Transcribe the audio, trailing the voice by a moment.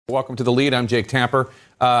Welcome to The Lead. I'm Jake Tapper,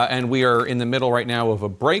 and we are in the middle right now of a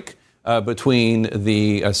break between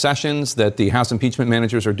the sessions that the House impeachment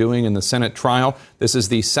managers are doing in the Senate trial. This is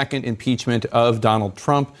the second impeachment of Donald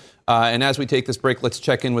Trump. And as we take this break, let's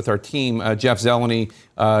check in with our team. Jeff Zeleny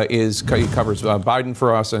covers Biden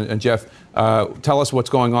for us. And Jeff, tell us what's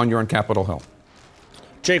going on. You're on Capitol Hill.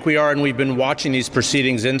 Jake, we are, and we've been watching these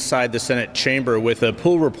proceedings inside the Senate chamber with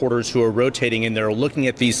pool reporters who are rotating in there looking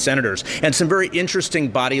at these senators. And some very interesting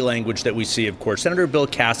body language that we see, of course. Senator Bill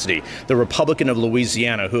Cassidy, the Republican of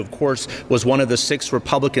Louisiana, who, of course, was one of the 6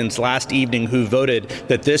 Republicans last evening who voted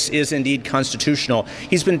that this is indeed constitutional.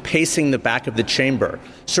 He's been pacing the back of the chamber.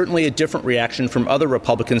 Certainly a different reaction from other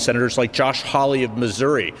Republican senators like Josh Hawley of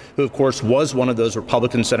Missouri, who, of course, was one of those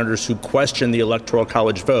Republican senators who questioned the Electoral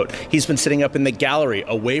College vote. He's been sitting up in the gallery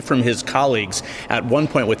away from his colleagues, at one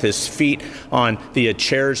point with his feet on the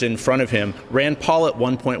chairs in front of him. Rand Paul at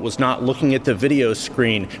one point was not looking at the video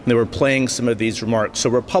screen. They were playing some of these remarks. So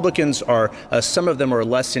Republicans are, some of them are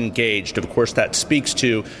less engaged. Of course, that speaks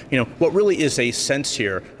to, what really is a sense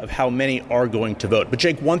here of how many are going to vote. But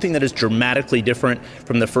Jake, one thing that is dramatically different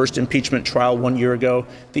from the first impeachment trial 1 year ago,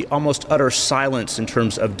 the almost utter silence in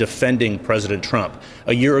terms of defending President Trump.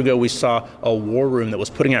 A year ago, we saw a war room that was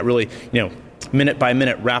putting out really,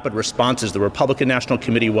 minute-by-minute rapid responses. The Republican National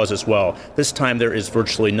Committee was as well. This time there is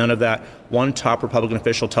virtually none of that. One top Republican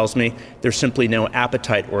official tells me there's simply no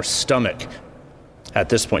appetite or stomach at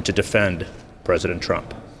this point to defend President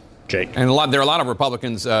Trump. Jake. And there are a lot of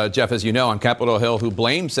Republicans, Jeff, as you know, on Capitol Hill who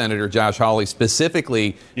blame Senator Josh Hawley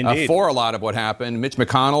specifically for a lot of what happened. Mitch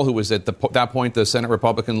McConnell, who was at that point the Senate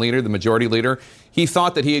Republican leader, the majority leader, he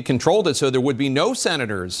thought that he had controlled it so there would be no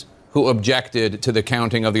senators who objected to the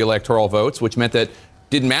counting of the electoral votes, which meant that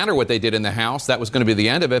didn't matter what they did in the House. That was going to be the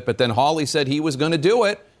end of it. But then Hawley said he was going to do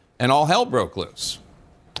it, and all hell broke loose.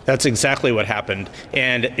 That's exactly what happened.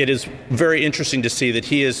 And it is very interesting to see that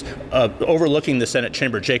he is overlooking the Senate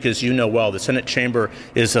chamber. Jake, as you know well, the Senate chamber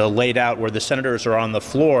is laid out where the senators are on the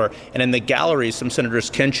floor. And in the gallery, some senators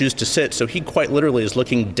can choose to sit. So he quite literally is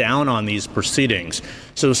looking down on these proceedings.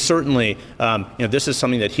 So certainly, this is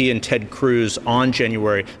something that he and Ted Cruz on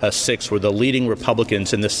January 6th were the leading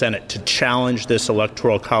Republicans in the Senate to challenge this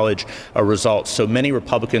Electoral College result. So many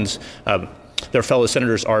Republicans, their fellow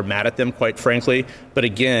senators are mad at them, quite frankly. But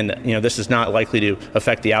again, this is not likely to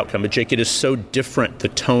affect the outcome. But Jake, it is so different, the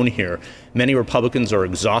tone here. Many Republicans are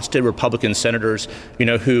exhausted. Republican senators,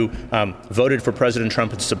 who voted for President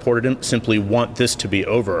Trump and supported him, simply want this to be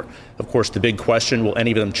over. Of course, the big question, will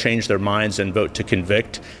any of them change their minds and vote to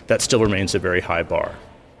convict? That still remains a very high bar.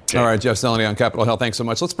 All right, Jeff Zeleny on Capitol Hill. Thanks so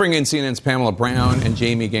much. Let's bring in CNN's Pamela Brown and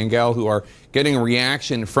Jamie Gangel, who are getting a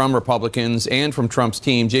reaction from Republicans and from Trump's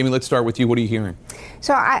team. Jamie, let's start with you. What are you hearing?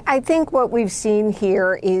 So I think what we've seen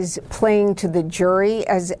here is playing to the jury.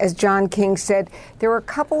 As John King said, there were a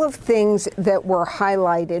couple of things that were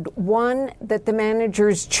highlighted. One, that the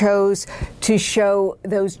managers chose to show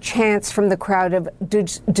those chants from the crowd of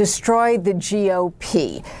destroy the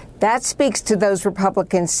GOP. That speaks to those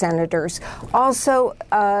Republican senators. Also,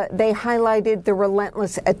 they highlighted the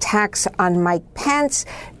relentless attacks on Mike Pence.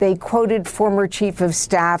 They quoted former Chief of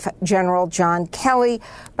Staff General John Kelly.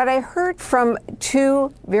 But I heard from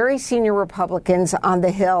 2 very senior Republicans on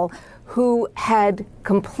the Hill who had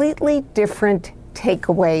completely different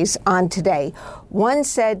takeaways on today. One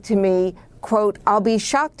said to me, quote, "I'll be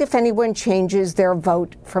shocked if anyone changes their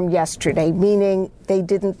vote from yesterday," meaning they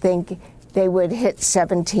didn't think they would hit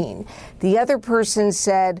 17. The other person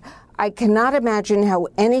said, "I cannot imagine how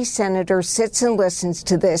any senator sits and listens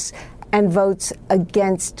to this and votes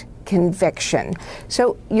against conviction."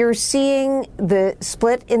 So you're seeing the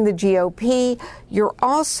split in the GOP. You're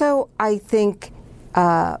also, I think,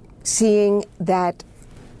 seeing that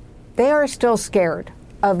they are still scared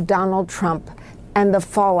of Donald Trump and the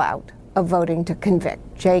fallout of voting to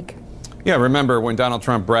convict. Jake? Yeah, remember when Donald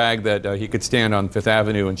Trump bragged that he could stand on Fifth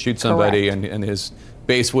Avenue and shoot somebody and his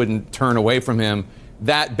base wouldn't turn away from him?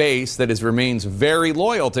 That base that remains very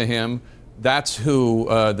loyal to him, that's who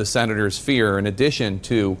the senators fear, in addition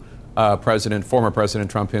to former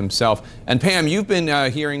President Trump himself. And Pam, you've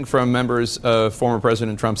been hearing from members of former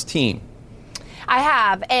President Trump's team. I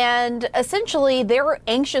have, and essentially they're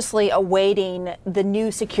anxiously awaiting the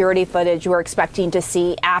new security footage we're expecting to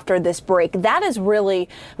see after this break. That is really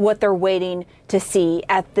what they're waiting to see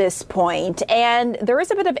at this point. And there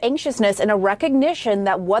is a bit of anxiousness and a recognition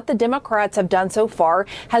that what the Democrats have done so far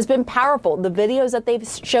has been powerful. The videos that they've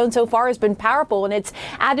shown so far has been powerful, and it's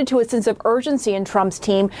added to a sense of urgency in Trump's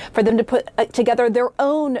team for them to put together their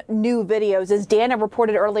own new videos. As Dana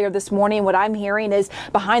reported earlier this morning, what I'm hearing is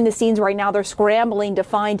behind the scenes right now, they're scrambling scrambling to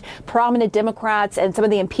find prominent Democrats and some of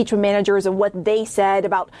the impeachment managers and what they said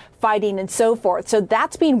about fighting and so forth. So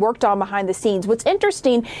that's being worked on behind the scenes. What's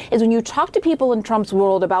interesting is when you talk to people in Trump's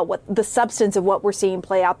world about what the substance of what we're seeing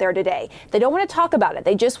play out there today, they don't want to talk about it.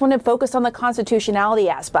 They just want to focus on the constitutionality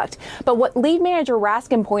aspect. But what lead manager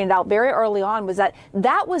Raskin pointed out very early on was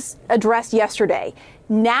that was addressed yesterday.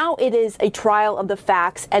 Now it is a trial of the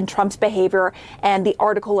facts and Trump's behavior and the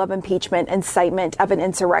article of impeachment, incitement of an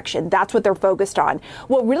insurrection. That's what they're focused on.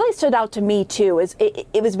 What really stood out to me, too, is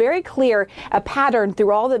it was very clear, a pattern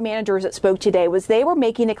through all the managers that spoke today, was they were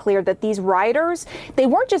making it clear that these rioters, they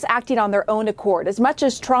weren't just acting on their own accord. As much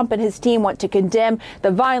as Trump and his team want to condemn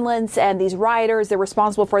the violence and these rioters, they're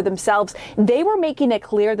responsible for themselves, they were making it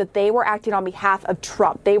clear that they were acting on behalf of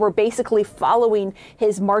Trump. They were basically following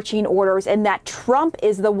his marching orders, and that Trump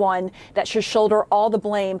is the one that should shoulder all the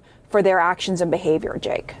blame for their actions and behavior,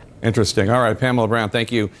 Jake. Interesting. All right, Pamela Brown,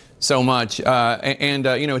 thank you so much.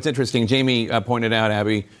 It's interesting. Jamie pointed out,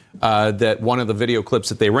 Abby, that one of the video clips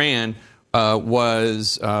that they ran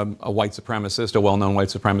was a white supremacist, a well-known white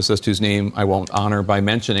supremacist whose name I won't honor by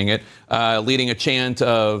mentioning it, leading a chant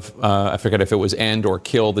of, I forget if it was end or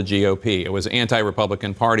kill the GOP. It was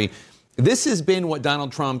anti-Republican Party. This has been what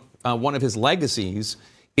Donald Trump, one of his legacies,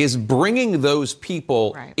 is bringing those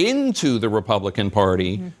people into the Republican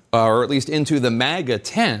Party, or at least into the MAGA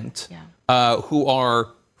tent, who are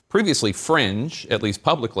previously fringe, at least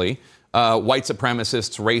publicly, white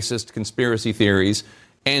supremacists, racist, conspiracy theories,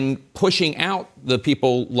 and pushing out the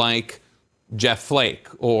people like Jeff Flake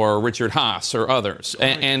or Richard Haas or others.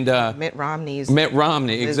 And Mitt Romney,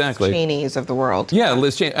 exactly. Liz Cheney's of the world. Yeah,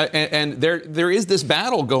 Liz Cheney. And there is this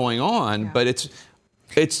battle going on, but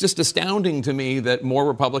it's just astounding to me that more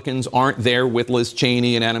Republicans aren't there with Liz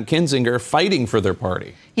Cheney and Adam Kinzinger fighting for their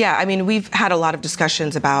party. Yeah, I mean, we've had a lot of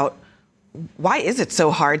discussions about why is it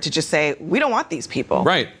so hard to just say, we don't want these people?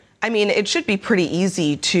 Right. I mean, it should be pretty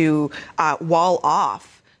easy to wall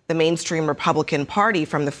off the mainstream Republican Party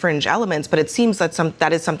from the fringe elements, but it seems that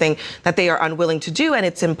that is something that they are unwilling to do, and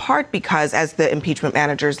it's in part because, as the impeachment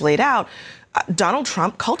managers laid out, Donald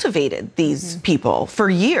Trump cultivated these people for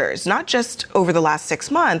years, not just over the last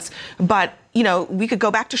 6 months, but, we could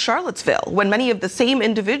go back to Charlottesville when many of the same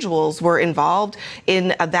individuals were involved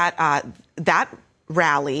in that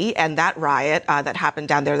rally and that riot that happened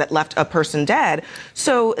down there that left a person dead.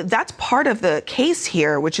 So that's part of the case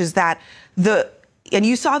here, which is that and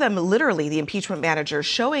you saw them literally, the impeachment managers,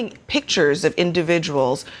 showing pictures of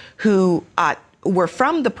individuals who were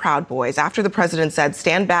from the Proud Boys after the president said,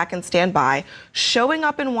 stand back and stand by, showing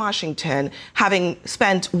up in Washington, having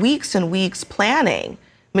spent weeks and weeks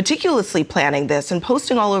meticulously planning this and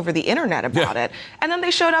posting all over the internet about it. And then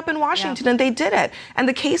they showed up in Washington and they did it. And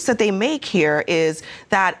the case that they make here is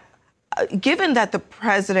that given that the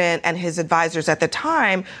president and his advisors at the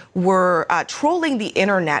time were trolling the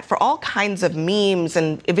internet for all kinds of memes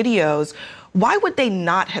and videos, why would they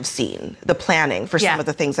not have seen the planning for some of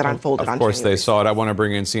the things that unfolded on January? Of course they saw it. I want to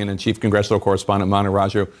bring in CNN Chief Congressional Correspondent Manu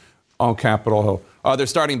Raju on Capitol Hill. They're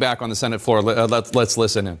starting back on the Senate floor. Let's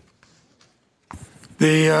listen in.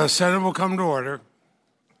 The Senate will come to order.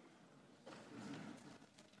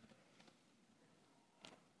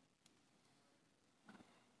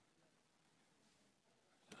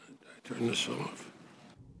 Turn this off.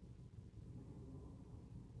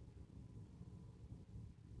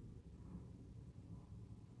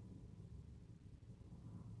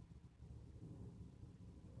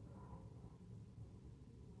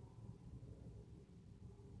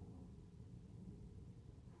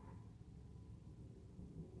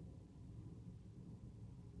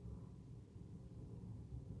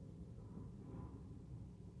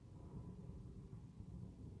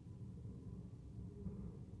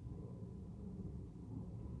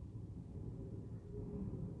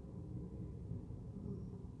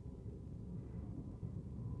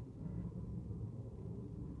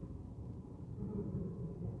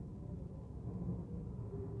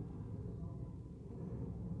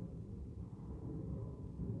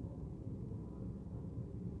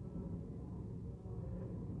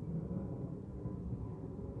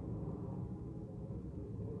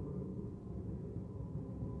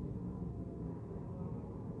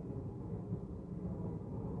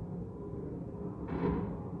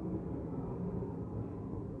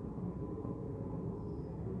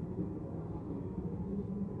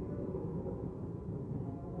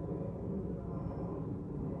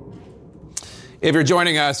 If you're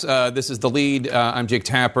joining us, this is The Lead. I'm Jake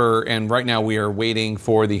Tapper, and right now we are waiting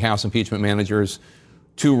for the House impeachment managers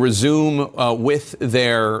to resume with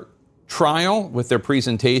their trial with their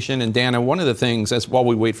presentation. And Dana, one of the things, as while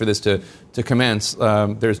we wait for this to commence,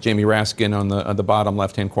 there's Jamie Raskin on the bottom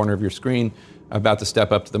left-hand corner of your screen about to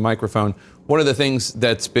step up to the microphone. One of the things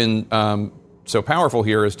that's been so powerful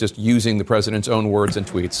here is just using the president's own words and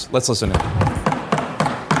tweets. Let's listen in.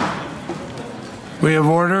 We have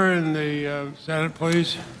order in the Senate,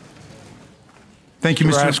 please. Thank you,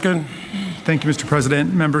 Mr. Raskin. Thank you, Mr.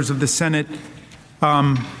 President, members of the Senate.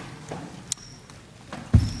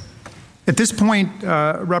 At this point,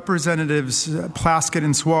 Representatives Plaskett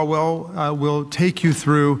and Swalwell will take you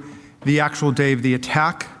through the actual day of the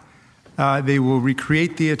attack. They will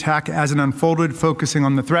recreate the attack as it unfolded, focusing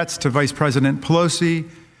on the threats to Vice President Pelosi,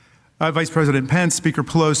 Vice President Pence, Speaker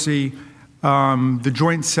Pelosi, the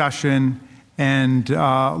joint session, and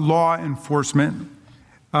law enforcement.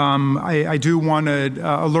 I do want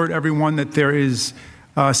to alert everyone that there is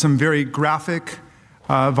some very graphic,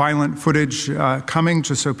 violent footage coming,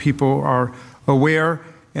 just so people are aware.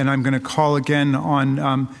 And I'm going to call again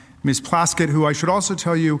on Ms. Plaskett, who I should also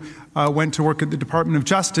tell you went to work at the Department of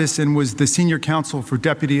Justice and was the senior counsel for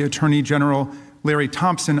Deputy Attorney General Larry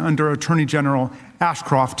Thompson under Attorney General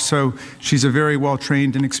Ashcroft. So she's a very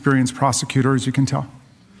well-trained and experienced prosecutor, as you can tell.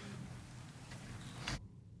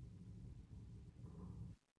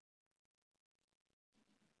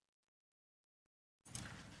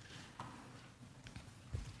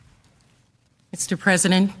 Mr.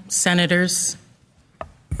 President, senators,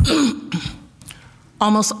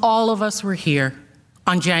 almost all of us were here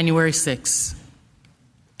on January 6th,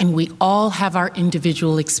 and we all have our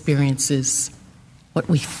individual experiences, what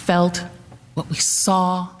we felt, what we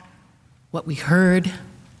saw, what we heard.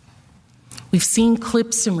 We've seen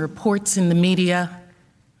clips and reports in the media,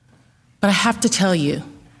 but I have to tell you,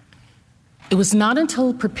 it was not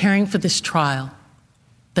until preparing for this trial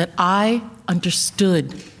that I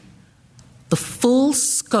understood the full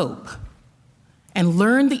scope and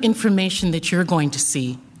learned the information that you're going to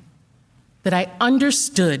see, that I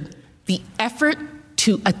understood the effort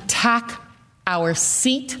to attack our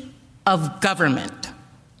seat of government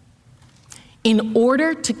in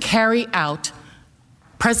order to carry out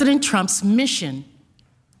President Trump's mission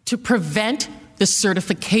to prevent the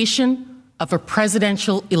certification of a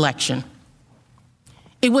presidential election.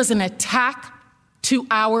 It was an attack to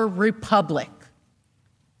our republic,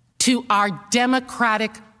 to our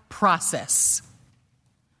democratic process.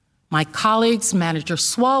 My colleagues, Manager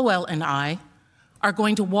Swalwell and I, are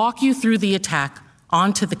going to walk you through the attack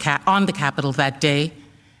on the Capitol that day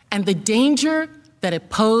and the danger that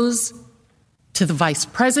it posed to the Vice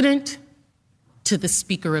President, to the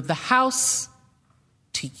Speaker of the House,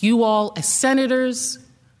 to you all as senators,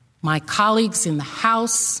 my colleagues in the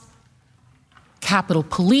House, Capitol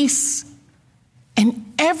Police,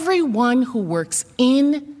 and everyone who works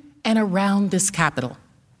in and around this Capitol.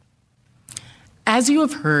 As you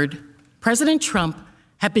have heard, President Trump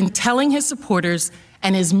had been telling his supporters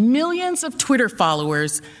and his millions of Twitter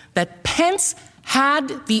followers that Pence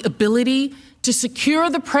had the ability to secure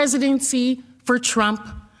the presidency for Trump,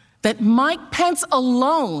 that Mike Pence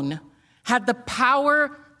alone had the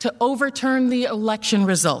power to overturn the election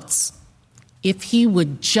results if he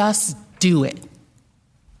would just do it.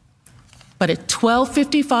 But at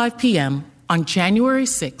 12:55 p.m. on January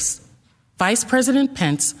 6th, Vice President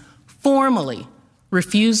Pence formally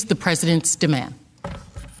refused the president's demand.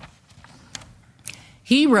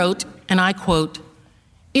 He wrote, and I quote,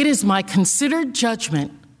 "It is my considered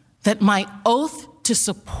judgment that my oath to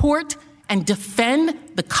support and defend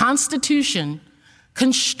the Constitution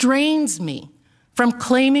constrains me from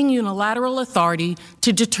claiming unilateral authority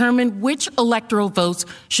to determine which electoral votes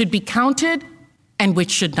should be counted and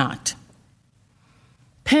which should not."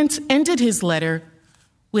 Pence ended his letter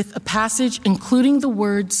with a passage including the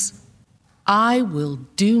words, "I will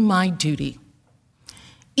do my duty."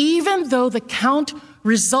 Even though the count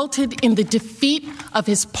resulted in the defeat of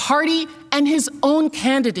his party and his own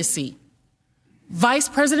candidacy, Vice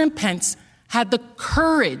President Pence had the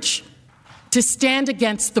courage to stand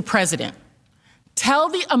against the president, tell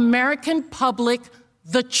the American public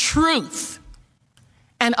the truth,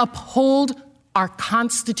 and uphold our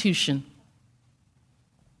Constitution.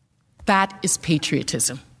 That is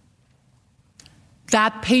patriotism.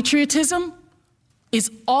 That patriotism is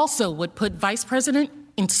also what put Vice President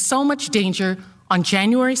in so much danger on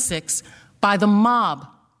January 6th by the mob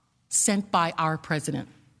sent by our president.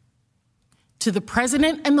 To the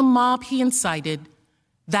president and the mob he incited,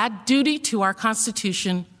 that duty to our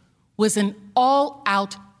Constitution was an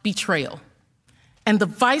all-out betrayal. And the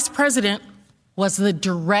vice president was the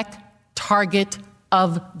direct target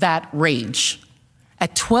of that rage.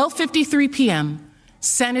 At 12:53 p.m.,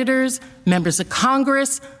 senators, members of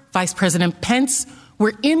Congress, Vice President Pence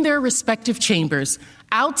were in their respective chambers.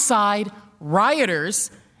 Outside,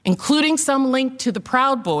 rioters, including some linked to the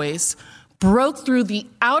Proud Boys, broke through the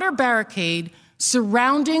outer barricade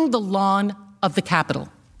surrounding the lawn of the Capitol.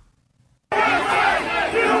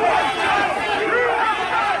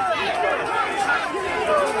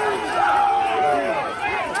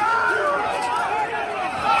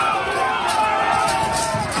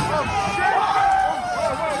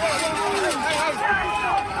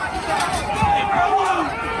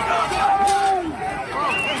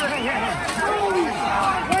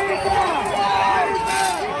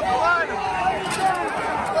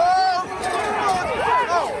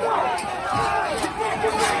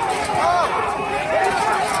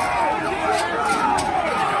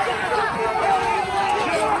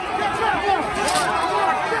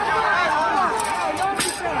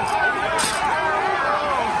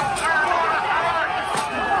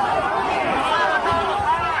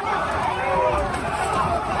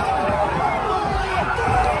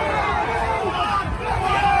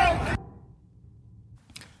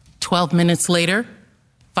 12 minutes later,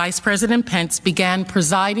 Vice President Pence began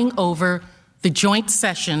presiding over the joint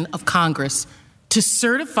session of Congress to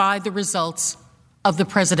certify the results of the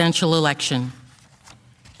presidential election.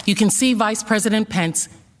 You can see Vice President Pence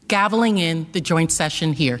gaveling in the joint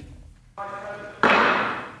session here.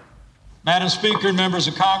 Madam Speaker and members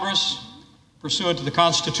of Congress, pursuant to the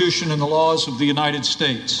Constitution and the laws of the United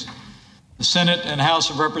States, the Senate and House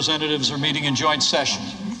of Representatives are meeting in joint session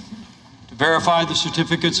to verify the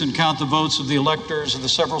certificates and count the votes of the electors of the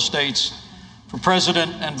several states for President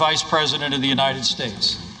and Vice President of the United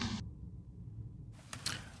States.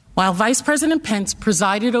 While Vice President Pence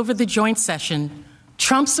presided over the joint session,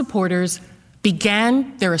 Trump supporters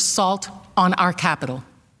began their assault on our Capitol.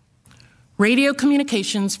 Radio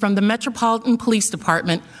communications from the Metropolitan Police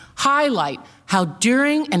Department highlight how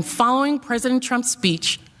during and following President Trump's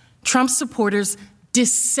speech, Trump supporters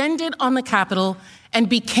descended on the Capitol and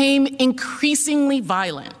became increasingly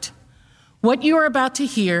violent. What you are about to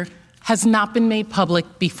hear has not been made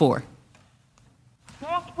public before.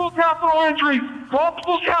 Multiple Capitol entries!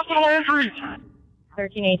 Multiple Capitol entries!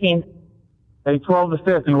 1318. Hey, 12 to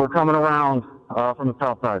 50, we're coming around from the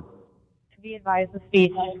south side. Be advised, the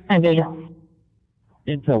speech ended.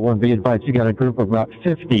 Intel 1, be advised, you got a group of about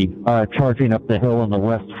 50 charging up the hill on the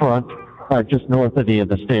west front, just north of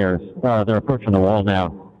the stairs. They're approaching the wall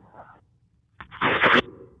now.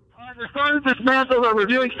 They're starting to dismantle their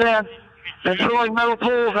reviewing stands and throwing metal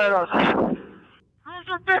poles at us.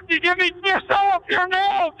 Cruiser 50, give me DSO up here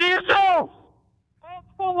now! DSO!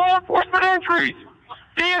 Multiple law enforcement entries!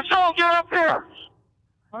 DSO, get up here!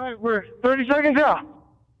 All right, we're 30 seconds out.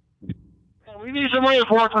 We need some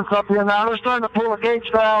reinforcements up here now. They're starting to pull the gates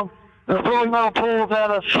down. They're throwing metal poles at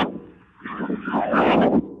us.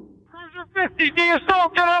 Cruiser 50,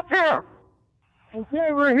 DSO, get up here!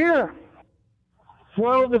 Okay, we're here.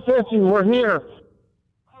 12 to 50, we're here.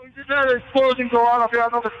 We just had an explosion go on up here. I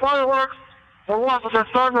know there's fireworks or what, but they're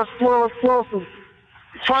starting to explode explosives.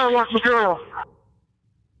 Fireworks material.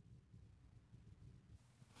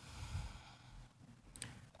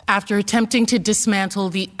 After attempting to dismantle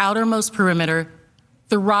the outermost perimeter,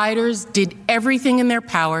 the rioters did everything in their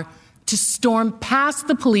power to storm past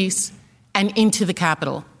the police and into the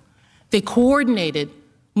Capitol. They coordinated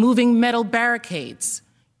moving metal barricades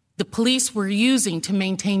the police were using to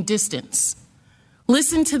maintain distance.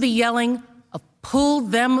 Listen to the yelling of "pull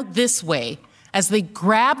them this way" as they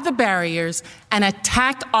grabbed the barriers and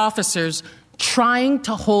attacked officers trying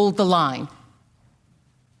to hold the line.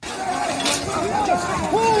 Pull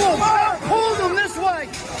them this way!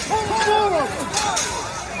 Pull them!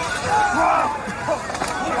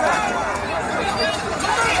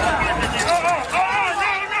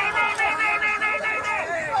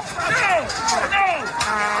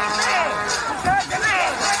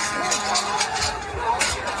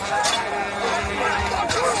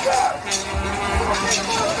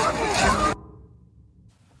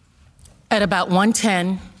 At about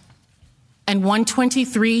 1:10 and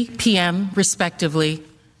 1:23 p.m., respectively,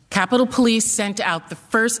 Capitol Police sent out the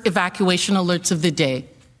first evacuation alerts of the day,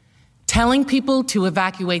 telling people to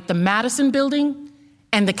evacuate the Madison Building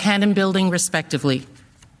and the Cannon Building, respectively.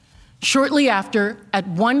 Shortly after, at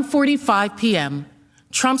 1:45 p.m.,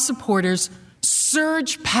 Trump supporters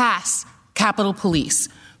surged past Capitol Police,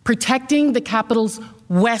 protecting the Capitol's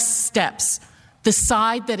west steps, the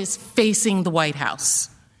side that is facing the White House.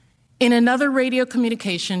 In another radio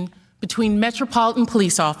communication between Metropolitan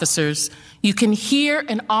Police officers, you can hear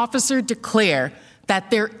an officer declare that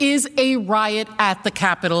there is a riot at the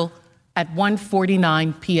Capitol at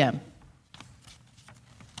 1:49 p.m.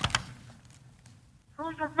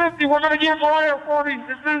 Cruiser 50, we're going to give riot warnings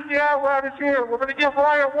as soon as the apparatus here. We're going to give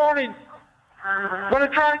riot warnings. We're going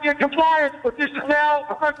to try and get compliance, but this is now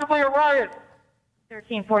effectively a riot.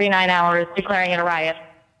 1349 hours, declaring it a riot.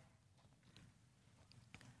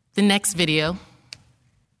 The next video,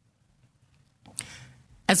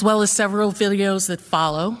 as well as several videos that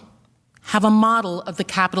follow, have a model of the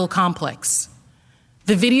Capitol complex.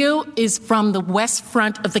 The video is from the west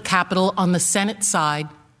front of the Capitol on the Senate side,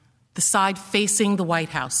 the side facing the White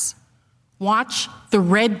House. Watch the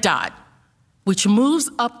red dot, which moves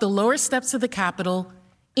up the lower steps of the Capitol,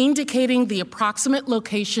 indicating the approximate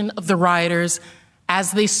location of the rioters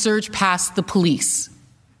as they surge past the police.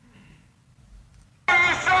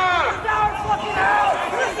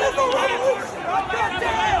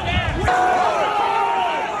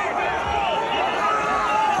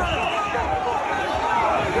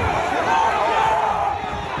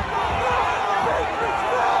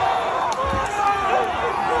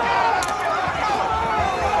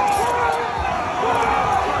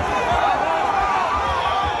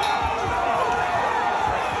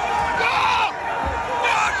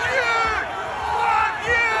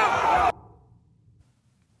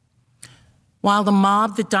 While the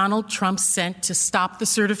mob that Donald Trump sent to stop the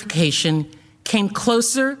certification came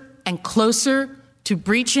closer and closer to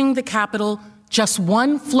breaching the Capitol just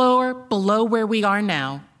one floor below where we are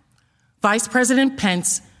now, Vice President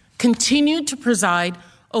Pence continued to preside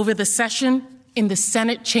over the session in the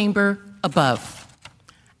Senate chamber above.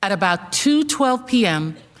 At about 2:12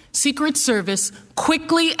 p.m., Secret Service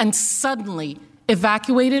quickly and suddenly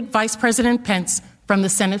evacuated Vice President Pence from the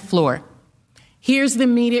Senate floor. Here's the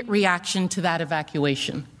immediate reaction to that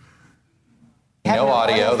evacuation. No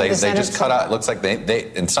audio. They just cut out. It looks like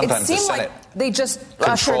they and sometimes the Senate like they just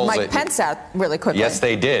ushered Mike Pence out really quickly. Yes,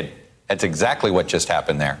 they did. That's exactly what just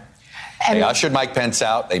happened there. And they ushered Mike Pence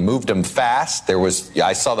out. They moved him fast.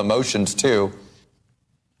 I saw the motions too.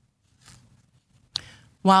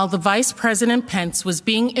 While the Vice President Pence was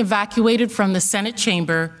being evacuated from the Senate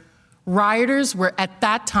chamber, rioters were at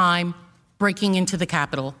that time breaking into the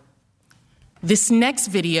Capitol. This next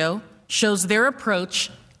video shows their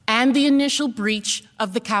approach and the initial breach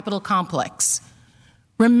of the Capitol complex.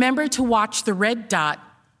 Remember to watch the red dot,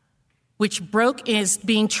 which Broke is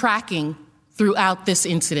being tracking throughout this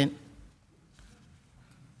incident.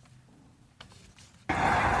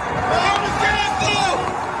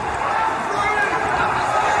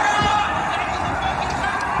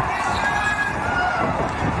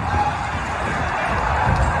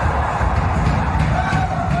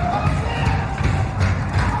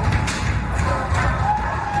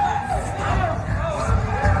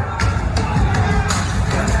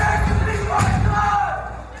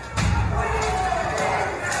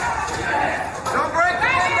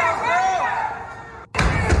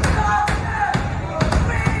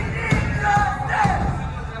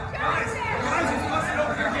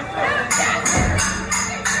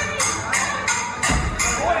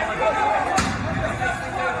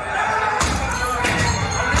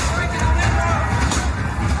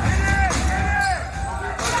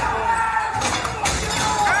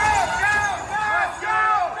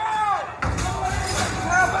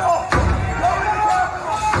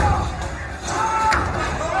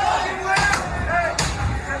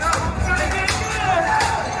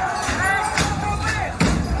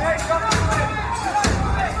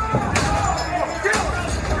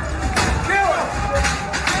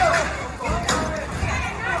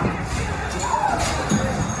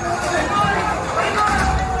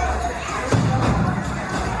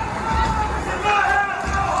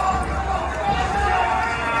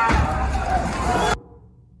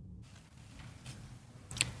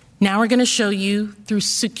 Now we're going to show you, through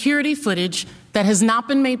security footage that has not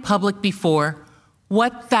been made public before,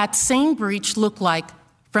 what that same breach looked like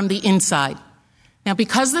from the inside. Now,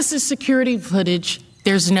 because this is security footage,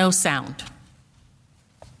 there's no sound.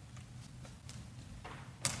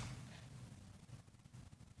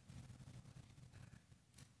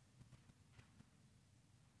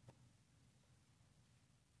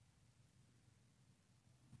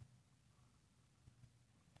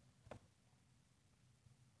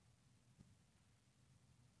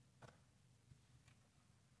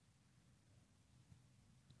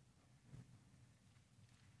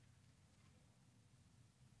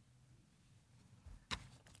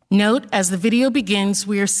 Note, as the video begins,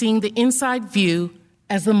 we are seeing the inside view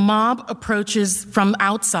as the mob approaches from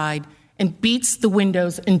outside and beats the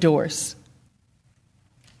windows and doors.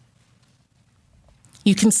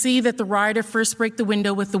 You can see that the rioter first break the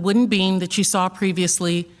window with the wooden beam that you saw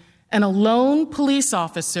previously, and a lone police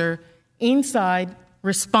officer inside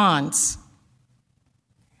responds.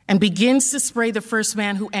 and begins to spray the first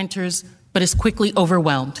man who enters, but is quickly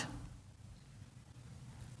overwhelmed.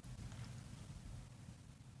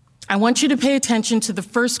 I want you to pay attention to the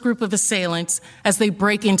first group of assailants as they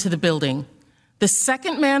break into the building. The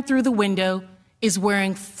second man through the window is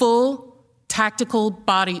wearing full tactical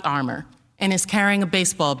body armor and is carrying a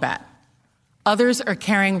baseball bat. Others are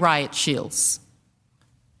carrying riot shields.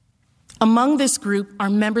 Among this group are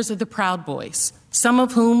members of the Proud Boys, some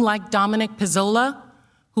of whom, like Dominic Pizzola,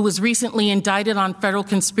 who was recently indicted on federal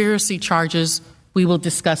conspiracy charges, we will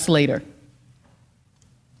discuss later.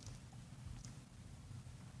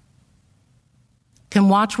 Can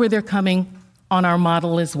watch where they're coming on our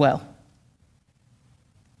model as well.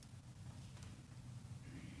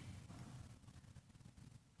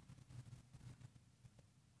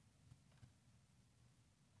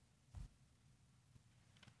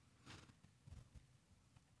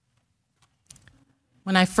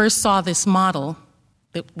 When I first saw this model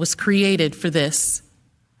that was created for this,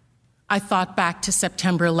 I thought back to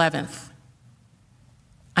September 11th.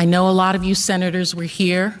 I know a lot of you senators were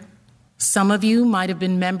here. Some of you might have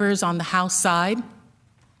been members on the House side.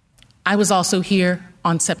 I was also here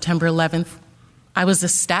on September 11th. I was a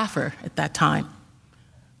staffer at that time.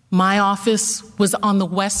 My office was on the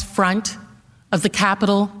west front of the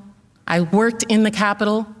Capitol. I worked in the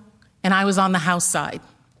Capitol, and I was on the House side.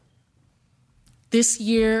 This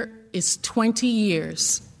year is 20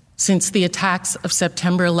 years since the attacks of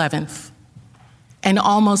September 11th. And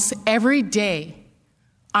almost every day,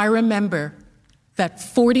 I remember that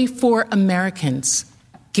 44 Americans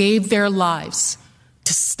gave their lives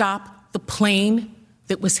to stop the plane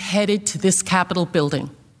that was headed to this Capitol building.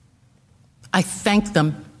 I thank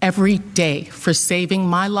them every day for saving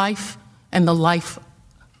my life and the life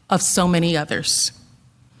of so many others.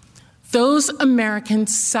 Those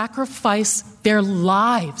Americans sacrificed their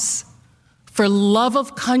lives for love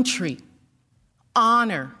of country,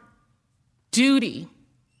 honor, duty,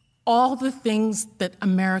 all the things that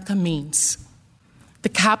America means. The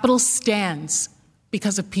Capitol stands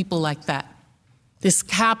because of people like that. This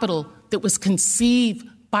Capitol that was conceived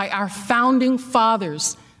by our founding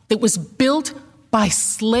fathers, that was built by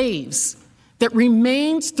slaves, that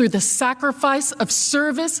remains through the sacrifice of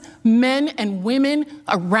service men and women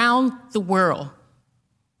around the world.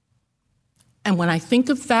 And when I think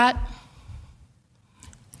of that,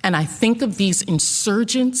 and I think of these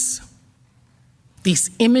insurgents,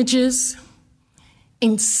 these images,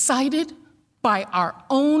 incited by our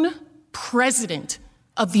own President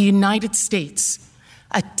of the United States,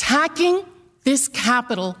 attacking this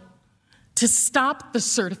Capitol to stop the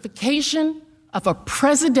certification of a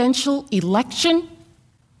presidential election,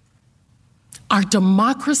 our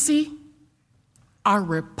democracy, our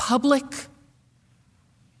republic.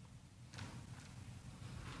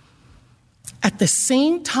 At the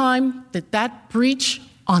same time that that breach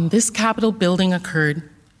on this Capitol building occurred,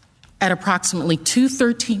 at approximately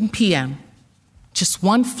 2:13 p.m., just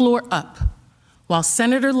one floor up, while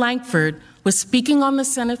Senator Lankford was speaking on the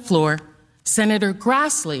Senate floor, Senator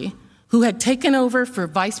Grassley, who had taken over for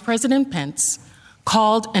Vice President Pence,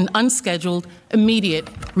 called an unscheduled immediate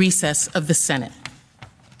recess of the Senate.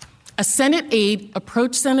 A Senate aide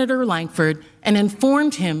approached Senator Lankford and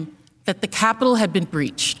informed him that the Capitol had been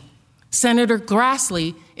breached. Senator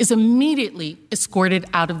Grassley is immediately escorted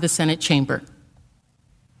out of the Senate chamber.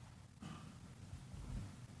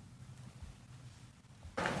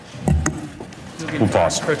 We'll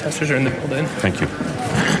pause. Protesters are in the building. Thank you.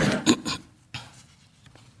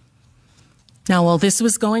 Now, while this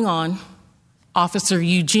was going on, Officer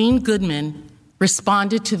Eugene Goodman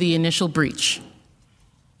responded to the initial breach.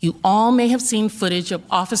 You all may have seen footage of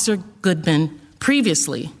Officer Goodman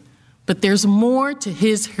previously, but there's more to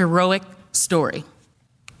his heroic story.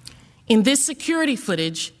 In this security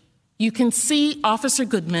footage, you can see Officer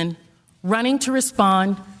Goodman running to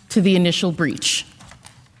respond to the initial breach.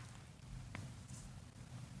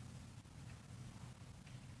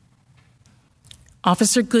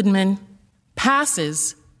 Officer Goodman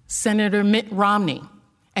passes Senator Mitt Romney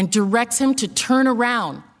and directs him to turn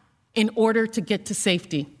around in order to get to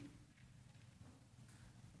safety.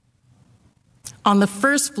 On the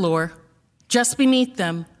first floor, just beneath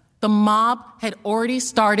them, the mob had already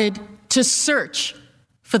started to search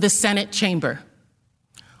for the Senate chamber.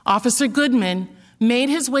 Officer Goodman made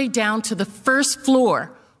his way down to the first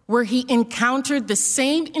floor, where he encountered the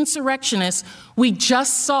same insurrectionists we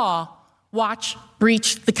just saw watch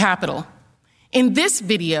breach the Capitol. In this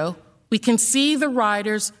video, we can see the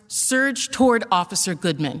rioters surge toward Officer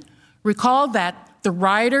Goodman. Recall that the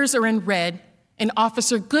rioters are in red and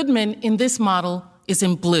Officer Goodman in this model is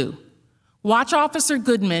in blue. Watch Officer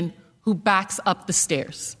Goodman, who backs up the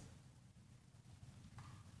stairs.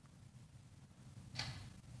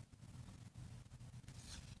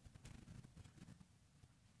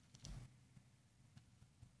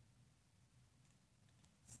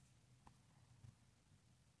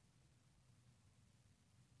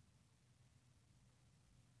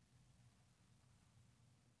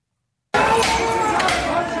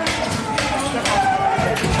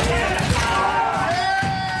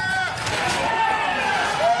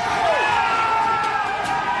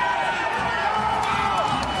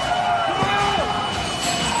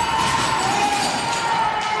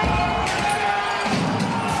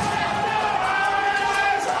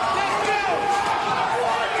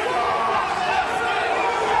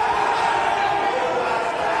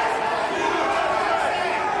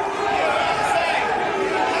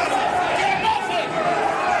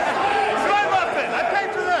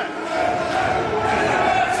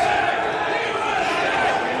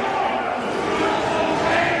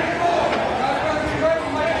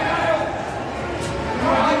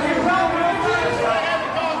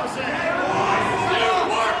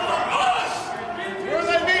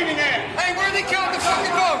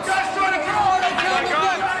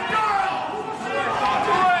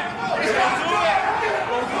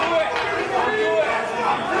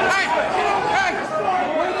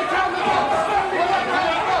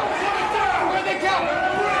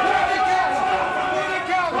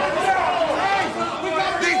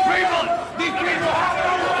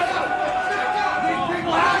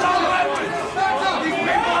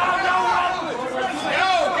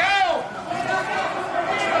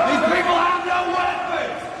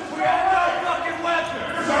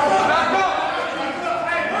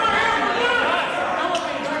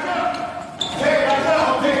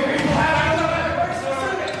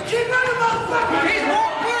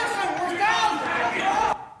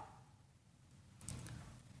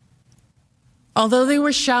 Although they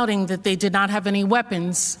were shouting that they did not have any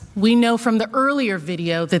weapons, we know from the earlier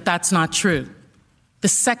video that that's not true. The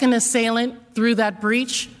second assailant through that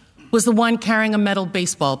breach was the one carrying a metal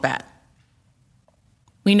baseball bat.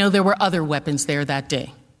 We know there were other weapons there that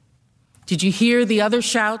day. Did you hear the other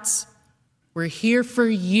shouts? We're here for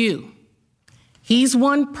you. He's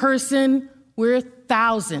one person, we're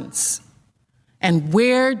thousands. And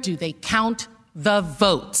where do they count the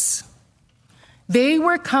votes? They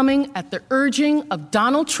were coming at the urging of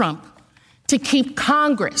Donald Trump to keep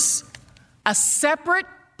Congress, a separate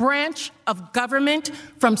branch of government,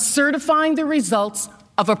 from certifying the results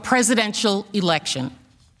of a presidential election.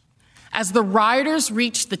 As the rioters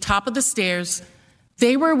reached the top of the stairs,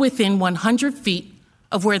 they were within 100 feet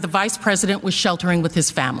of where the vice president was sheltering with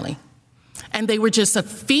his family. And they were just a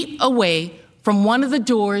feet away from one of the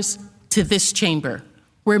doors to this chamber,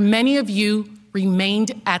 where many of you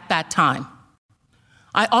remained at that time.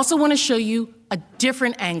 I also want to show you a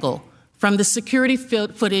different angle from the security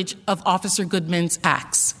footage of Officer Goodman's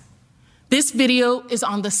acts. This video is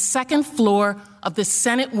on the second floor of the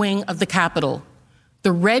Senate wing of the Capitol.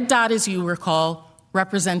 The red dot, as you recall,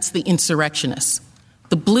 represents the insurrectionists.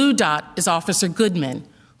 The blue dot is Officer Goodman,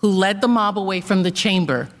 who led the mob away from the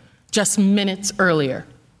chamber just minutes earlier.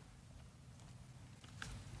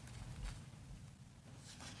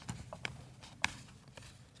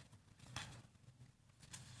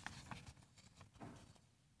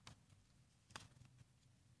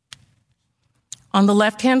 On the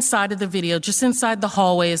left-hand side of the video, just inside the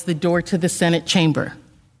hallway, is the door to the Senate chamber.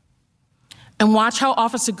 And watch how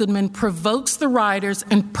Officer Goodman provokes the rioters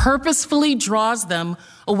and purposefully draws them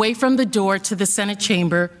away from the door to the Senate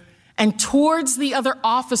chamber and towards the other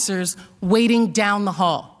officers waiting down the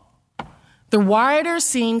hall. The rioter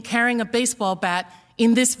seen carrying a baseball bat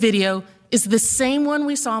in this video is the same one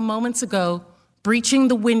we saw moments ago breaching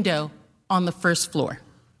the window on the first floor.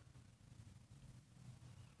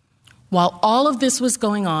 While all of this was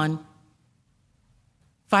going on,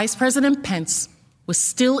 Vice President Pence was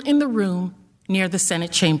still in the room near the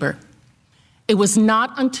Senate chamber. It was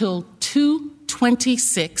not until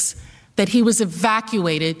 2:26 that he was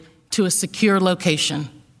evacuated to a secure location.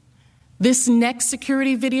 This next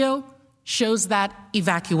security video shows that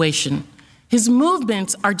evacuation. His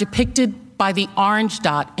movements are depicted by the orange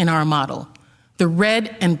dot in our model. The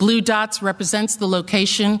red and blue dots represents the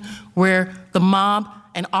location where the mob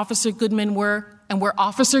and Officer Goodman were, and where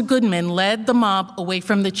Officer Goodman led the mob away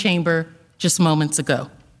from the chamber just moments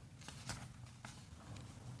ago.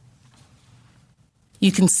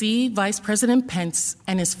 You can see Vice President Pence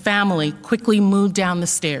and his family quickly move down the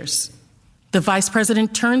stairs. The Vice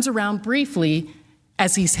President turns around briefly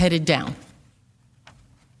as he's headed down.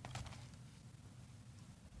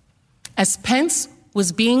 As Pence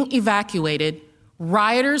was being evacuated,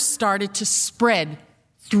 rioters started to spread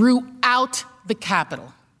throughout the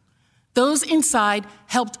Capitol. Those inside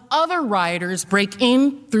helped other rioters break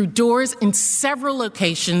in through doors in several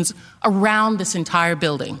locations around this entire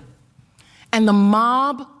building. And the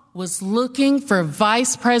mob was looking for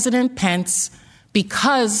Vice President Pence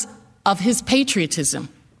because of his patriotism,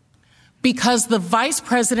 because the vice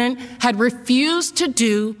president had refused to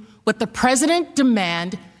do what the president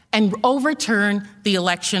demanded and overturn the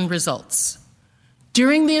election results.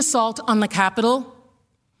 During the assault on the Capitol,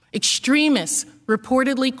 extremists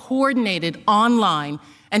reportedly coordinated online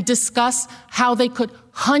and discussed how they could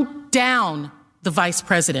hunt down the vice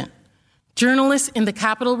president. Journalists in the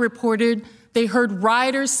Capitol reported they heard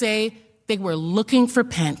rioters say they were looking for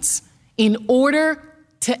Pence in order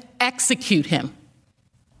to execute him.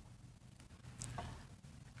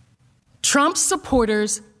 Trump's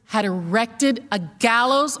supporters had erected a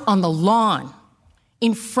gallows on the lawn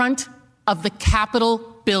in front of the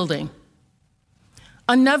Capitol building.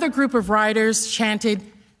 Another group of rioters chanted,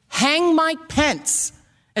 "Hang Mike Pence,"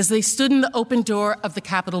 as they stood in the open door of the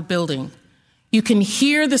Capitol building. You can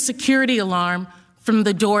hear the security alarm from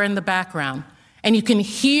the door in the background, and you can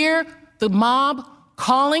hear the mob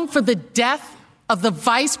calling for the death of the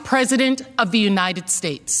Vice President of the United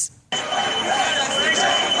States.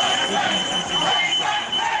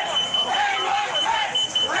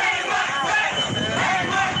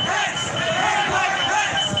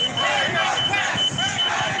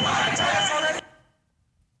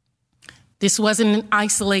 This wasn't an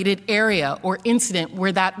isolated area or incident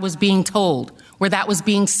where that was being told, where that was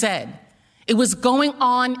being said. It was going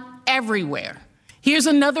on everywhere. Here's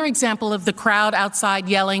another example of the crowd outside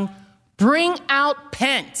yelling, "Bring out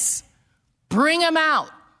Pence! Bring him out!"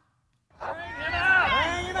 Bring him out!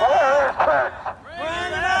 Bring him out!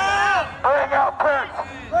 Bring him out! Bring out Pence!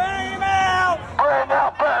 Bring him out! Bring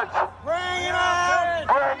out Pence! Bring him out!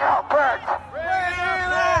 Bring out Pence!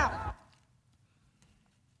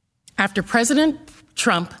 after President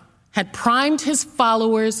Trump had primed his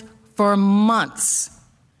followers for months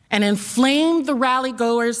and inflamed the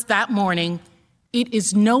rally-goers that morning, it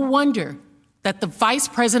is no wonder that the Vice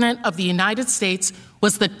President of the United States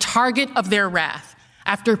was the target of their wrath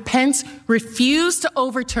after Pence refused to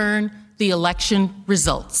overturn the election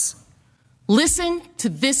results. Listen to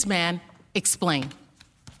this man explain.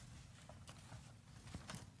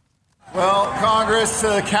 Well, Congress,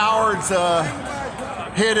 cowards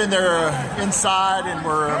hid in their inside and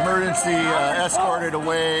were emergency escorted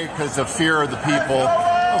away because of fear of the people.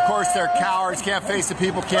 Of course, they're cowards, can't face the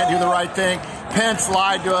people, can't do the right thing. Pence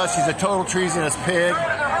lied to us. He's a total treasonous pig,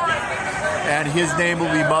 and his name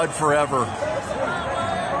will be mud forever.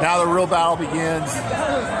 Now the real battle begins,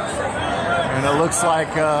 and it looks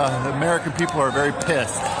like the American people are very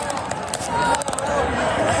pissed.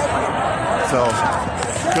 So,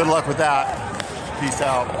 good luck with that. Peace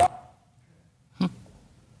out.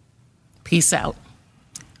 Peace out.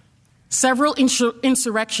 Several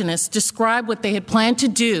insurrectionists described what they had planned to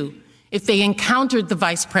do if they encountered the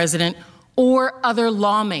vice president or other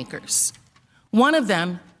lawmakers. One of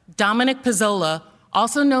them, Dominic Pizzola,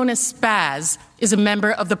 also known as Spaz, is a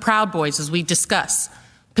member of the Proud Boys, as we discussed.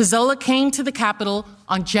 Pizzola came to the Capitol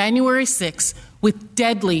on January 6 with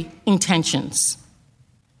deadly intentions.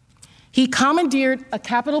 He commandeered a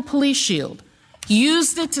Capitol Police shield,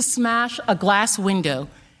 used it to smash a glass window,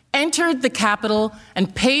 entered the Capitol,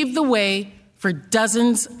 and paved the way for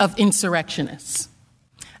dozens of insurrectionists.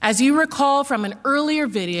 As you recall from an earlier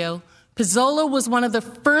video, Pizzola was one of the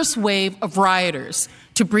first wave of rioters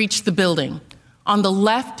to breach the building. On the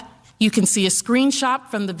left, you can see a screenshot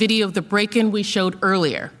from the video of the break-in we showed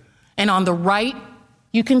earlier. And on the right,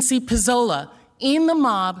 you can see Pizzola in the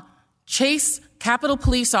mob chase Capitol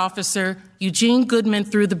Police Officer Eugene Goodman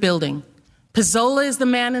through the building. Pizzola is the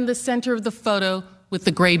man in the center of the photo with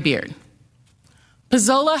the gray beard.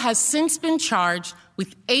 Pizzola has since been charged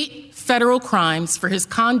with 8 federal crimes for his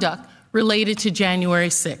conduct related to January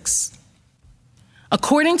 6.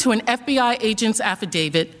 According to an FBI agent's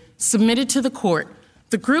affidavit submitted to the court,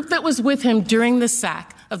 the group that was with him during the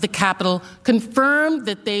sack of the Capitol confirmed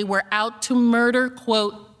that they were out to murder,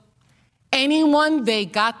 quote, anyone they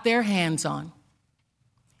got their hands on.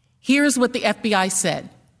 Here's what the FBI said,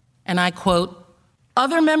 and I quote,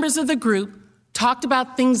 other members of the group talked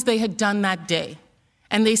about things they had done that day,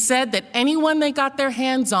 and they said that anyone they got their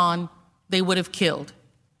hands on, they would have killed,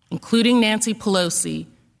 including Nancy Pelosi,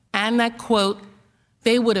 and that, quote,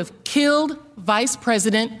 they would have killed Vice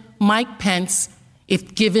President Mike Pence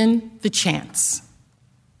if given the chance.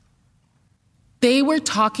 They were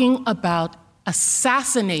talking about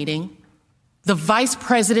assassinating the Vice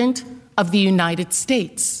President of the United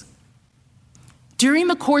States. During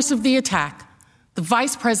the course of the attack, the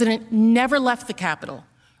Vice President never left the Capitol,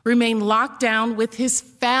 remained locked down with his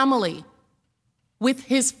family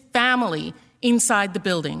inside the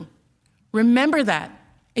building. Remember that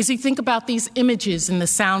as you think about these images and the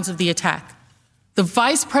sounds of the attack. The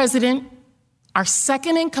Vice President, our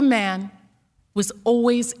second in command, was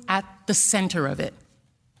always at the center of it.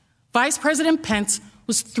 Vice President Pence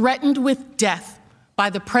was threatened with death by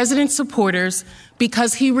the president's supporters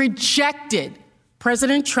because he rejected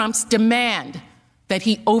President Trump's demand that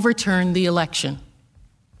he overturn the election.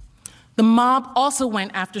 The mob also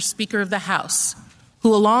went after Speaker of the House,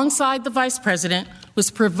 who alongside the Vice President was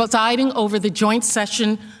presiding over the joint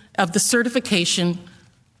session of the certification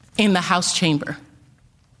in the House chamber.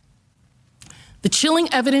 The chilling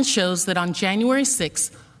evidence shows that on January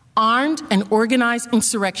 6th, armed and organized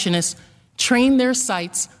insurrectionists trained their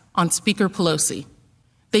sights on Speaker Pelosi.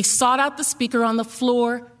 They sought out the Speaker on the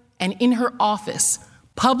floor and in her office,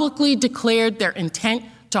 publicly declared their intent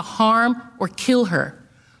to harm or kill her,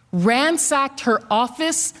 ransacked her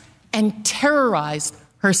office, and terrorized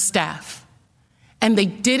her staff. And they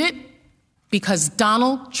did it because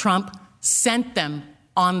Donald Trump sent them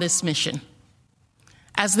on this mission.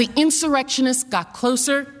 As the insurrectionists got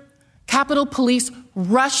closer, Capitol Police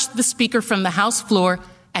rushed the Speaker from the House floor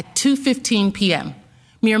at 2:15 p.m.,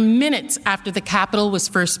 mere minutes after the Capitol was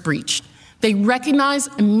first breached. They recognized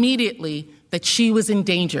immediately that she was in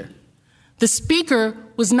danger. The Speaker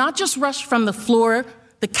was not just rushed from the floor.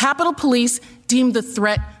 The Capitol Police deemed the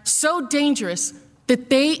threat so dangerous that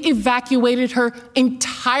they evacuated her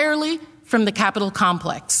entirely from the Capitol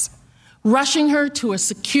complex, rushing her to a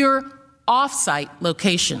secure off-site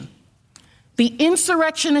location. The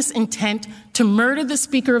insurrectionist intent to murder the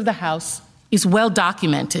Speaker of the House is well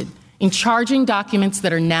documented in charging documents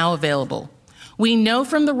that are now available. We know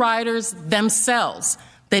from the rioters themselves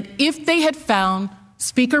that if they had found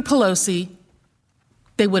Speaker Pelosi,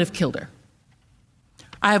 they would have killed her.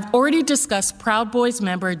 I have already discussed Proud Boys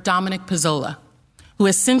member Dominic Pizzola, who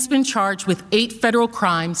has since been charged with 8 federal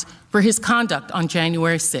crimes for his conduct on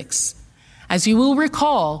January 6. As you will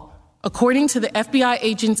recall, according to the FBI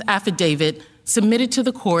agent's affidavit submitted to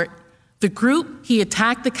the court, the group he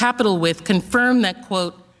attacked the Capitol with confirmed that,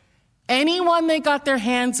 quote, anyone they got their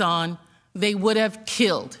hands on, they would have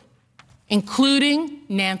killed, including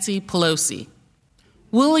Nancy Pelosi.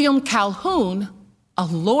 William Calhoun, a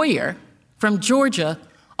lawyer from Georgia,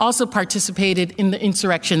 also participated in the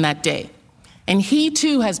insurrection that day, and he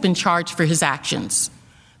too has been charged for his actions.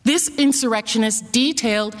 This insurrectionist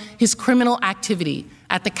detailed his criminal activity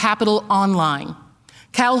at the Capitol online.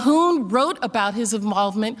 Calhoun wrote about his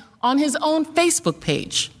involvement on his own Facebook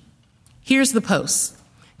page. Here's the post.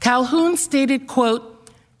 Calhoun stated, quote,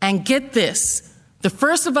 and get this, the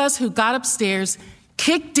first of us who got upstairs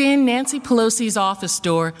kicked in Nancy Pelosi's office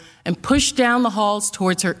door and pushed down the halls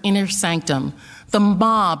towards her inner sanctum. The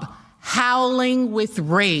mob howling with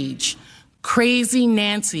rage. Crazy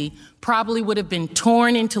Nancy probably would have been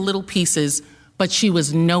torn into little pieces, but she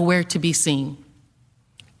was nowhere to be seen.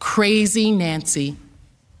 Crazy Nancy.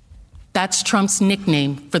 That's Trump's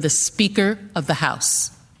nickname for the Speaker of the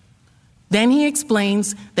House. Then he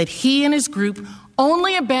explains that he and his group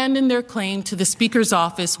only abandoned their claim to the Speaker's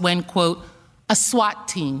office when, quote, a SWAT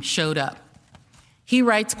team showed up. He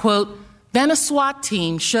writes, quote, then a SWAT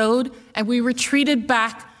team showed and we retreated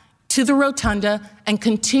back to the rotunda and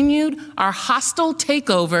continued our hostile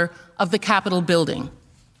takeover of the Capitol building.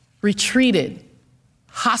 Retreated,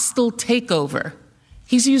 hostile takeover.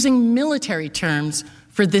 He's using military terms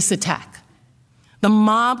for this attack. The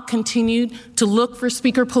mob continued to look for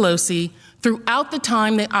Speaker Pelosi throughout the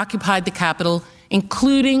time they occupied the Capitol,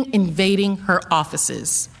 including invading her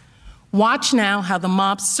offices. Watch now how the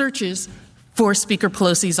mob searches for Speaker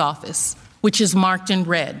Pelosi's office, which is marked in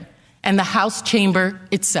red, and the House chamber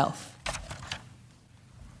itself.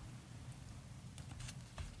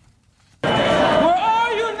 Where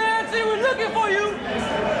are you, Nancy? We're looking for you.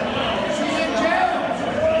 She's in jail.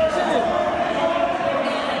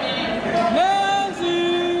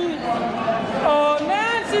 Nancy. Oh,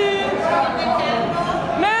 Nancy.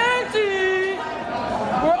 Nancy.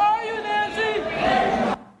 Where are you, Nancy?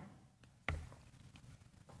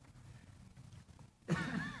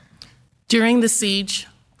 During the siege,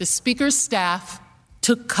 the Speaker's staff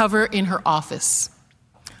took cover in her office,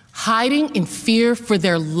 hiding in fear for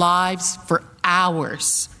their lives for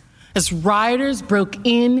hours as rioters broke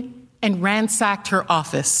in and ransacked her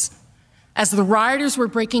office. As the rioters were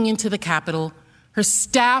breaking into the Capitol, her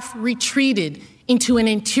staff retreated into an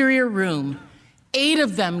interior room. 8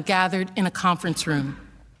 of them gathered in a conference room.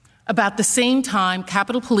 About the same time,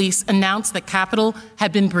 Capitol Police announced that Capitol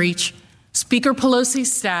had been breached. Speaker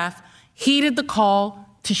Pelosi's staff heeded the call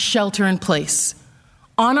to shelter in place.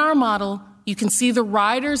 On our model, you can see the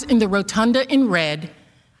rioters in the rotunda in red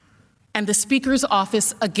and the Speaker's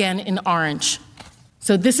office again in orange.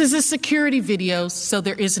 So this is a security video, so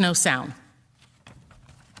there is no sound.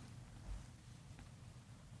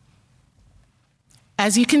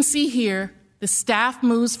 As you can see here, the staff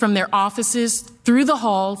moves from their offices through the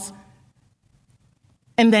halls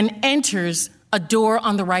and then enters a door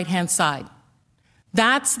on the right-hand side.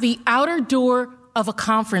 That's the outer door of a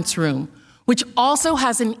conference room, which also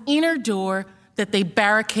has an inner door that they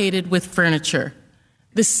barricaded with furniture.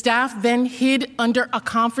 The staff then hid under a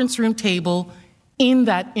conference room table in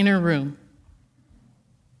that inner room.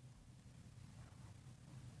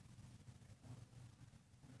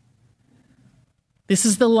 This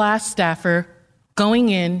is the last staffer going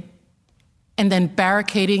in and then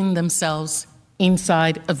barricading themselves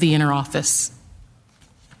inside of the inner office.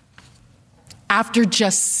 After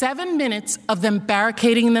just 7 minutes of them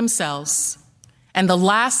barricading themselves and the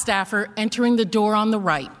last staffer entering the door on the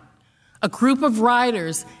right, a group of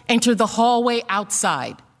rioters enter the hallway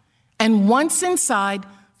outside. And once inside,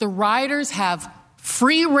 the rioters have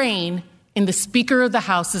free reign in the Speaker of the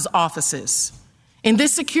House's offices. In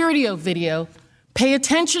this security video, pay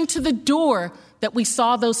attention to the door that we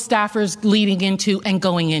saw those staffers leading into and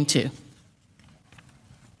going into.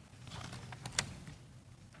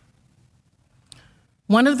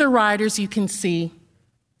 One of the rioters you can see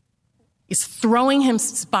is throwing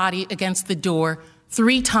his body against the door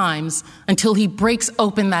 3 times until he breaks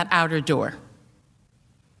open that outer door.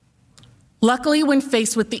 Luckily, when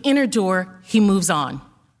faced with the inner door, he moves on.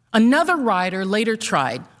 Another rioter later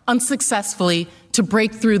tried, unsuccessfully, to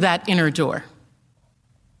break through that inner door.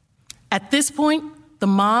 At this point, the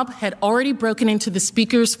mob had already broken into the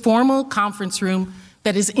Speaker's formal conference room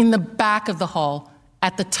that is in the back of the hall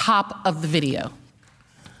at the top of the video.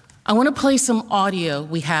 I want to play some audio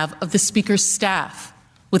we have of the Speaker's staff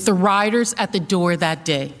with the rioters at the door that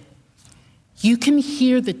day. You can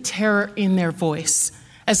hear the terror in their voice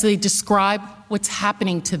as they describe what's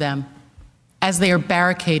happening to them as they are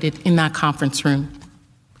barricaded in that conference room.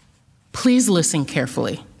 Please listen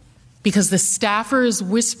carefully, because the staffer is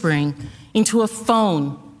whispering into a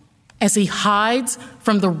phone as he hides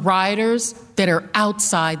from the rioters that are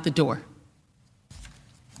outside the door.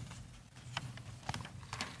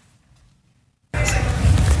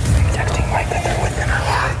 Texting Mike that they're within our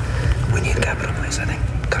hallway. We need Capitol Police, I think,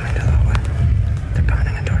 coming to the hallway. They're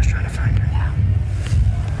pounding on doors trying to find her.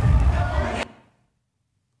 Yeah.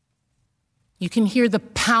 You can hear the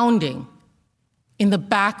pounding in the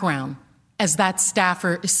background as that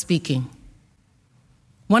staffer is speaking.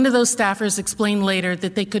 One of those staffers explained later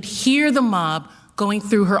that they could hear the mob going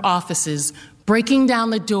through her offices, breaking down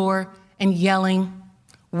the door and yelling,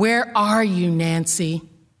 "Where are you, Nancy?"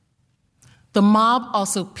 The mob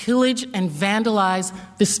also pillaged and vandalized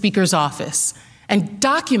the Speaker's office and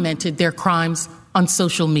documented their crimes on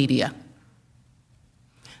social media.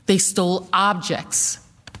 They stole objects,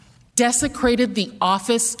 desecrated the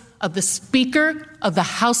office of the Speaker of the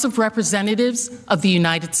House of Representatives of the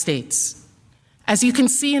United States. As you can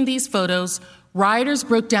see in these photos, rioters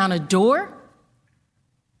broke down a door.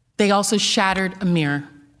 They also shattered a mirror.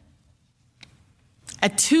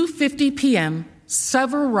 At 2:50 p.m.,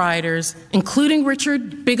 several rioters, including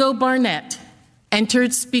Richard Big O Barnett,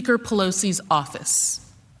 entered Speaker Pelosi's office.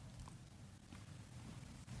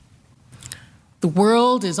 The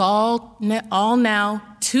world is all now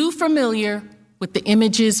too familiar with the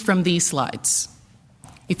images from these slides.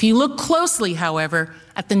 If you look closely, however,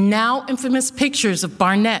 at the now infamous pictures of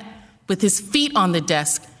Barnett with his feet on the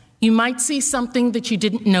desk, you might see something that you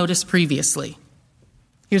didn't notice previously.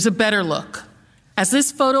 Here's a better look. As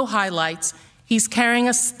this photo highlights, he's carrying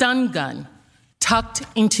a stun gun tucked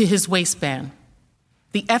into his waistband.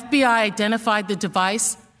 The FBI identified the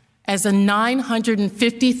device as a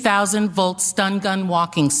 950,000-volt stun gun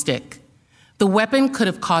walking stick. The weapon could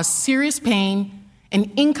have caused serious pain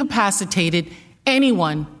and incapacitated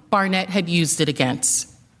anyone Barnett had used it against.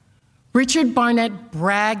 Richard Barnett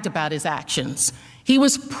bragged about his actions. He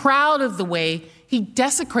was proud of the way he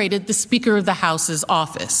desecrated the Speaker of the House's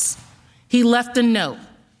office. He left a note: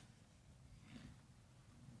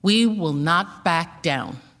 "We will not back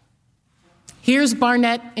down." Here's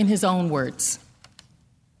Barnett in his own words.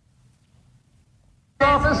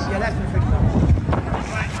 Office? Yeah, that's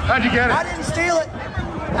How'd you get it? I didn't steal it.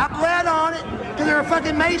 I bled on it because they were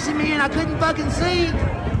fucking macing me and I couldn't fucking see.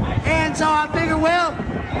 And so I figured, well,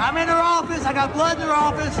 I'm in her office. I got blood in her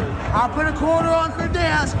office. I'll put a quarter on her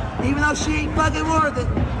desk, even though she ain't fucking worth it.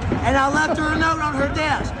 And I left her a note on her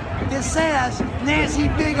desk that says, "Nancy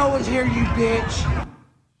Big O is here, you bitch."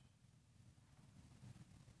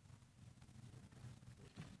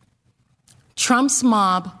 Trump's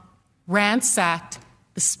mob ransacked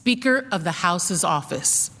the Speaker of the House's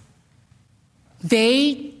office.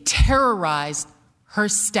 They terrorized her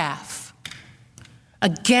staff.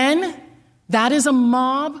 Again, that is a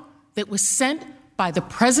mob that was sent by the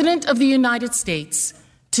President of the United States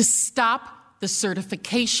to stop the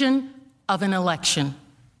certification of an election.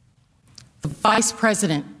 The Vice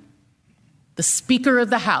President, the Speaker of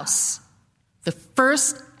the House, the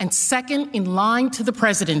first and second in line to the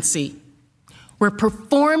presidency, were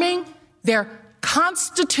performing their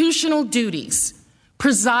constitutional duties,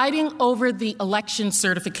 presiding over the election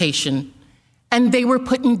certification, and they were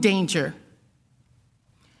put in danger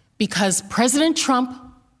because President Trump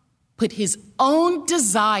put his own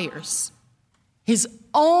desires, his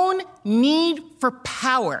own need for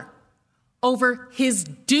power over his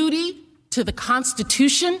duty to the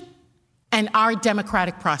Constitution and our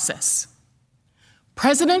democratic process.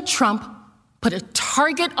 President Trump put a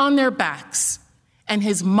target on their backs, and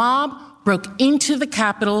his mob broke into the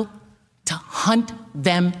Capitol to hunt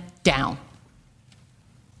them down.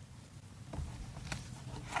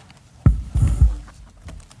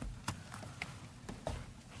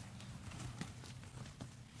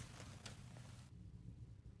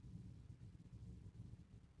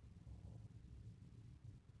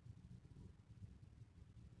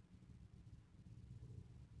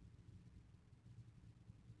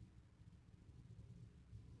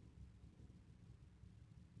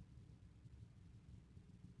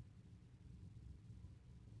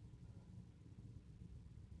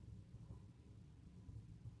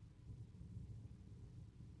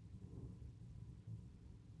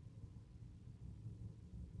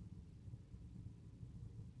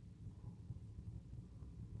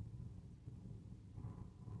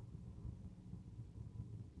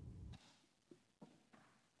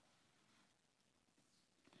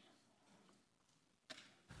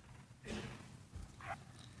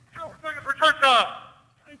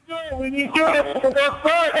 When you do it, we're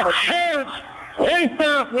fight our hands. Hey,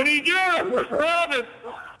 sir, when you do it, we're surrounded.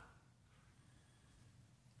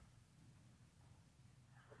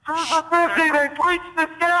 Susan Christie, they breached the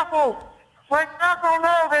scaffold. Like Macron,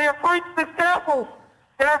 now, they have breached the scaffold.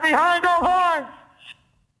 They're behind our lines.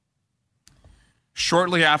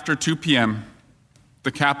 Shortly after 2 p.m.,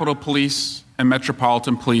 the Capitol Police and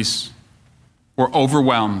Metropolitan Police were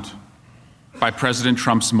overwhelmed by President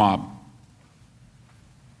Trump's mob.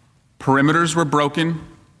 Perimeters were broken.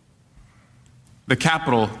 The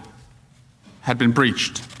Capitol had been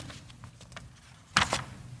breached.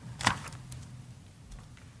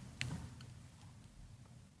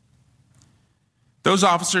 Those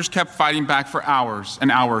officers kept fighting back for hours and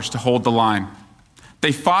hours to hold the line.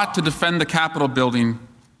 They fought to defend the Capitol building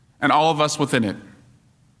and all of us within it.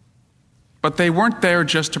 But they weren't there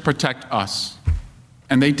just to protect us,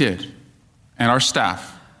 and they did, and our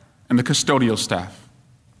staff, and the custodial staff,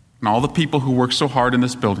 and all the people who work so hard in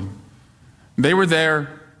this building. They were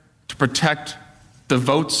there to protect the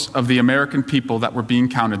votes of the American people that were being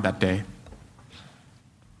counted that day.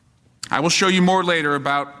 I will show you more later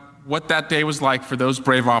about what that day was like for those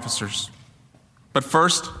brave officers. But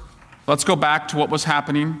first, let's go back to what was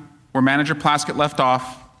happening where Manager Plaskett left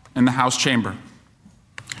off in the House chamber.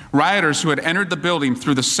 Rioters who had entered the building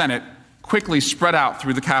through the Senate quickly spread out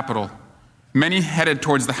through the Capitol. Many headed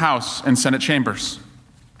towards the House and Senate chambers.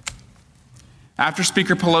 After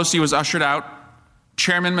Speaker Pelosi was ushered out,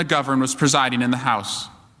 Chairman McGovern was presiding in the House,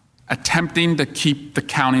 attempting to keep the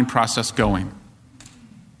counting process going.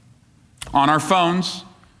 On our phones,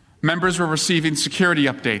 members were receiving security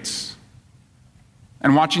updates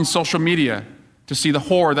and watching social media to see the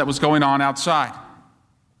horror that was going on outside.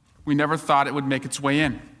 We never thought it would make its way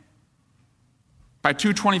in. By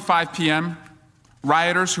 2:25 p.m.,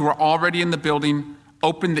 rioters who were already in the building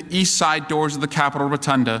opened the east side doors of the Capitol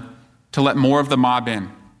Rotunda to let more of the mob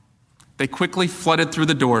in. They quickly flooded through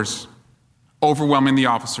the doors, overwhelming the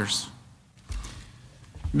officers.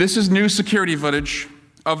 This is new security footage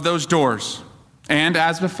of those doors. And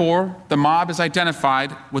as before, the mob is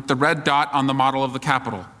identified with the red dot on the model of the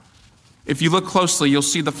Capitol. If you look closely, you'll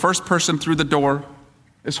see the first person through the door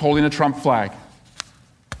is holding a Trump flag.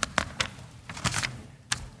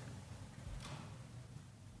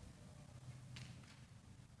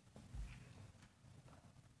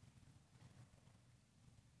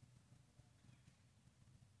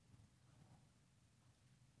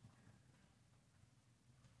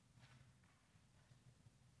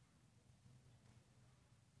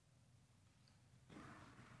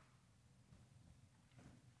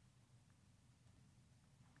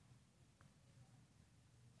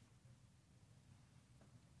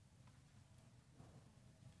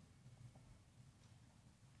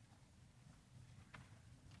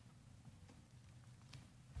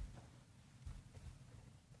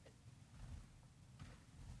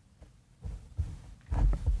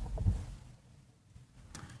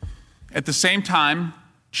 At the same time,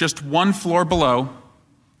 just one floor below,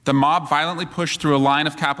 the mob violently pushed through a line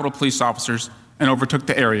of Capitol police officers and overtook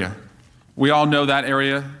the area. We all know that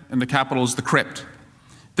area in the Capitol is the crypt.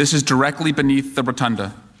 This is directly beneath the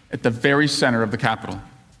rotunda, at the very center of the Capitol.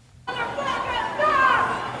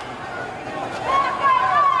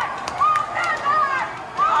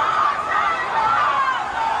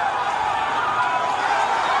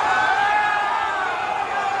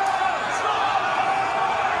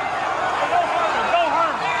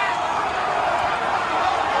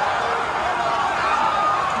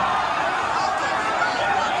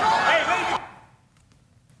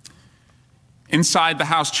 Inside the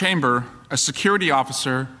House chamber, a security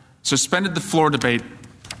officer suspended the floor debate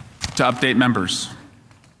to update members.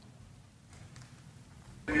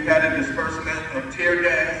 We had a disbursement of tear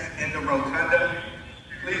gas in the rotunda.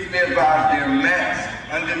 Please be advised there are masks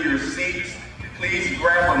under your seats. Please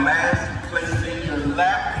grab a mask, place it in your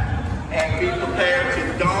lap, and be prepared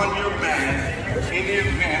to don your mask in the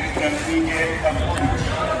event that we get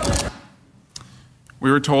a breach. We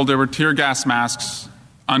were told there were tear gas masks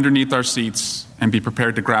underneath our seats and be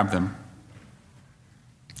prepared to grab them.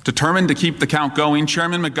 Determined to keep the count going,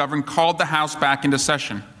 Chairman McGovern called the House back into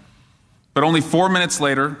session. But only 4 minutes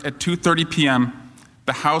later, at 2:30 p.m.,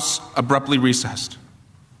 the House abruptly recessed.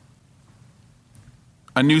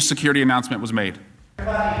 A new security announcement was made.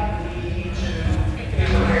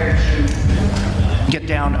 Get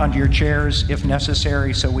down under your chairs if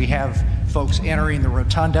necessary, so we have folks entering the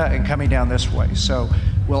rotunda and coming down this way. So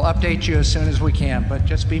we'll update you as soon as we can, but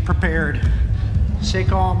just be prepared. Stay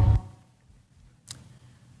calm.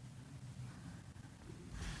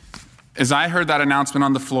 As I heard that announcement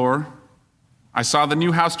on the floor, I saw the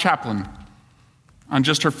new House chaplain on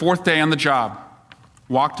just her 4th day on the job,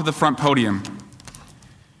 walked to the front podium.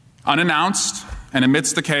 Unannounced and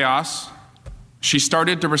amidst the chaos, she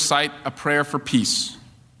started to recite a prayer for peace.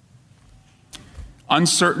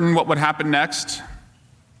 Uncertain what would happen next,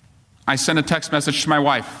 I sent a text message to my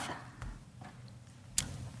wife.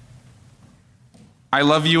 I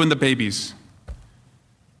love you and the babies.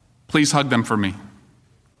 Please hug them for me.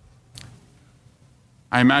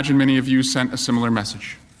 I imagine many of you sent a similar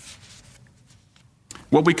message.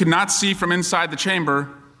 What we could not see from inside the chamber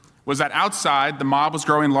was that outside the mob was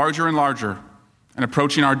growing larger and larger and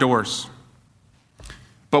approaching our doors.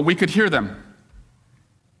 But we could hear them.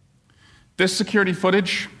 This security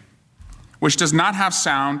footage, which does not have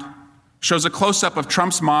sound, shows a close-up of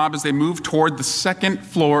Trump's mob as they move toward the 2nd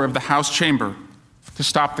floor of the House chamber to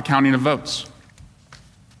stop the counting of votes.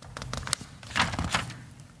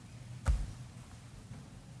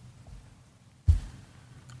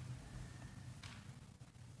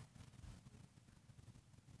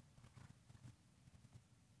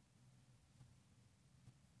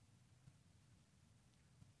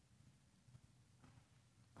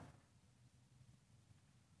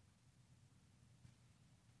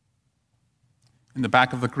 In the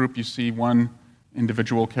back of the group, you see one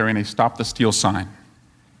individual carrying a Stop the Steal sign.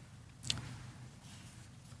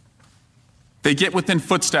 They get within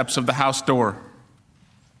footsteps of the House door.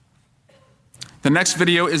 The next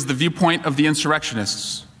video is the viewpoint of the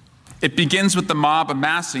insurrectionists. It begins with the mob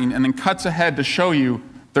amassing and then cuts ahead to show you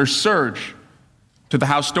their surge to the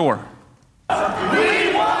House door.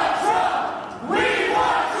 We want Trump! We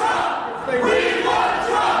want Trump! We want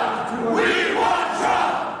Trump! We want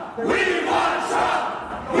Trump! We want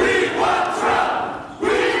Trump! We want Trump!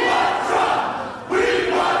 We want Trump! We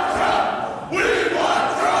want Trump! We want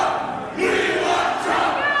Trump! We want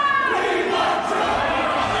Trump! We want Trump!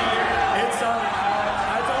 It's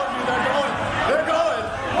I told you they're going. They're going.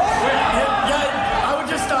 Yeah, I would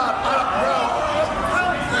just stop. Bro.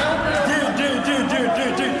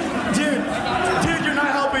 Dude, you're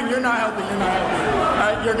not helping. You're not helping. All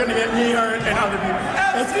right, you're gonna get me hurt and other people.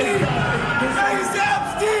 Epstein! Hey, it's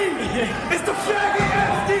Epstein! It's the faggot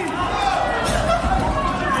Epstein!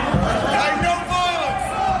 No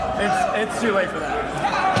violence! It's too late for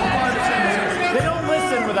that. They don't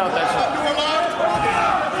listen without that shit.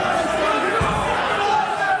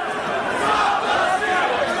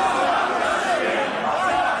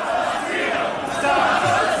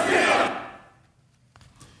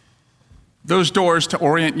 Those doors, to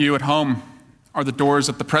orient you at home, are the doors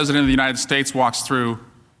that the President of the United States walks through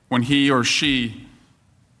when he or she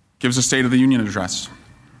gives a State of the Union address.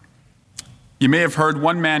 You may have heard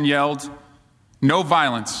one man yelled, "No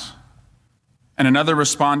violence," and another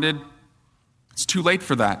responded, "It's too late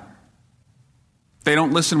for that." They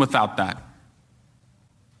don't listen without that.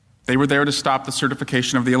 They were there to stop the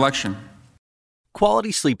certification of the election.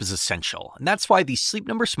 Quality sleep is essential, and that's why the Sleep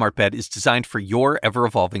Number Smart Bed is designed for your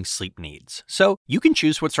ever-evolving sleep needs. So you can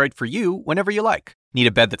choose what's right for you whenever you like. Need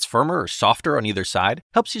a bed that's firmer or softer on either side?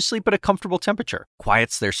 Helps you sleep at a comfortable temperature.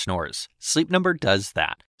 Quiets their snores. Sleep Number does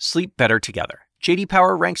that. Sleep better together. J.D.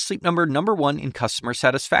 Power ranks Sleep Number #1 in customer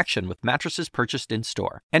satisfaction with mattresses purchased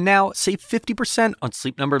in-store. And now, save 50% on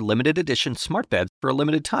Sleep Number limited edition smart beds for a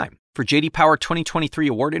limited time. For J.D. Power 2023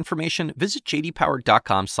 award information, visit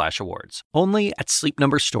jdpower.com/awards. Only at Sleep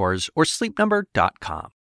Number stores or sleepnumber.com.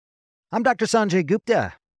 I'm Dr. Sanjay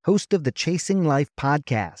Gupta, host of the Chasing Life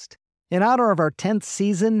podcast. In honor of our 10th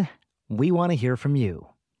season, we want to hear from you.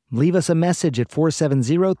 Leave us a message at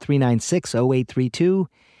 470-396-0832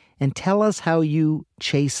 and tell us how you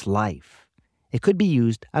chase life. It could be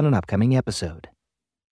used on an upcoming episode.